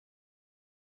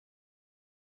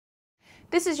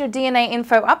This is your DNA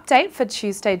info update for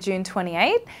Tuesday, June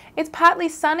 28. It's partly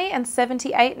sunny and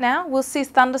 78 now. We'll see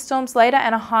thunderstorms later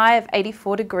and a high of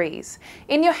 84 degrees.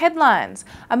 In your headlines,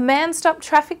 a man stopped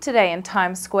traffic today in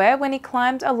Times Square when he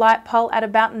climbed a light pole at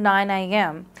about 9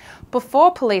 a.m.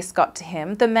 Before police got to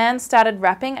him, the man started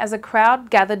rapping as a crowd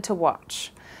gathered to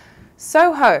watch.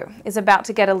 Soho is about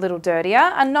to get a little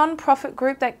dirtier. A non-profit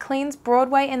group that cleans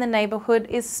Broadway in the neighbourhood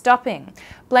is stopping,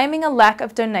 blaming a lack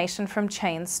of donation from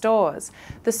chain stores.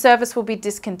 The service will be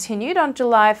discontinued on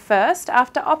July 1st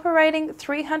after operating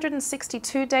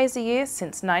 362 days a year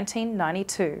since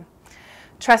 1992.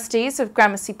 Trustees of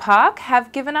Gramercy Park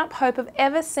have given up hope of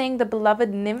ever seeing the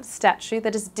beloved nymph statue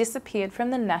that has disappeared from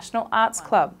the National Arts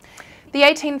Club. The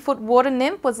 18-foot water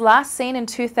nymph was last seen in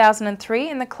 2003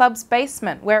 in the club's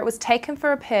basement, where it was taken for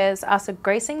repairs after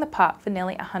gracing the park for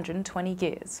nearly 120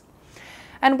 years.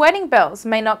 And wedding bells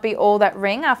may not be all that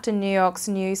ring after New York's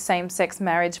new same-sex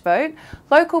marriage vote.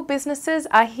 Local businesses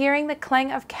are hearing the clang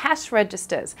of cash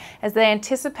registers as they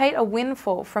anticipate a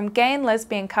windfall from gay and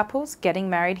lesbian couples getting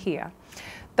married here.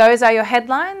 Those are your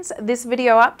headlines. This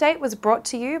video update was brought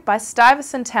to you by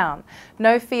Stuyvesant Town,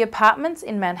 no-fee apartments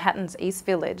in Manhattan's East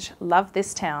Village. Love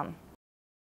this town.